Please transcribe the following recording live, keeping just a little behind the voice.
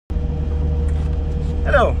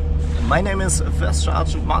Hello, my name is First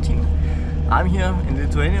Sergeant Martin. I'm here in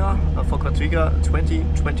Lithuania for Quadriga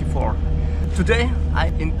 2024. Today I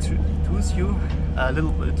introduce you a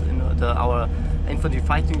little bit in our infantry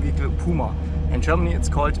fighting vehicle Puma. In Germany it's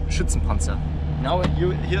called Schuetzenpanzer. Now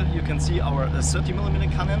here you can see our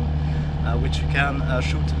 30mm cannon, which can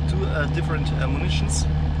shoot two different munitions.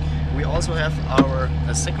 We also have our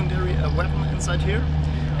secondary weapon inside here,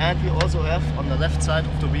 and we also have on the left side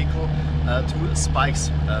of the vehicle two spikes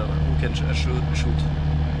who can shoot.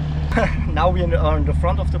 Now we are in the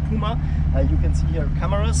front of the Puma. You can see here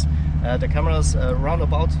cameras. The cameras round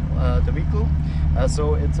about the vehicle,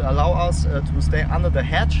 so it allows us to stay under the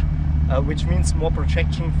hatch, which means more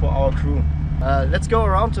protection for our crew. Let's go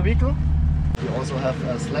around the vehicle. We also have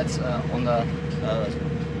sleds on the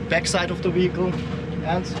back side of the vehicle,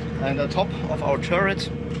 and on the top of our turret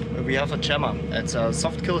we have a jammer. It's a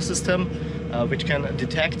soft kill system which can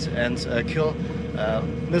detect and kill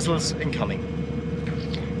missiles incoming.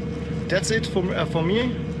 That's it for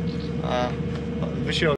me. Wish you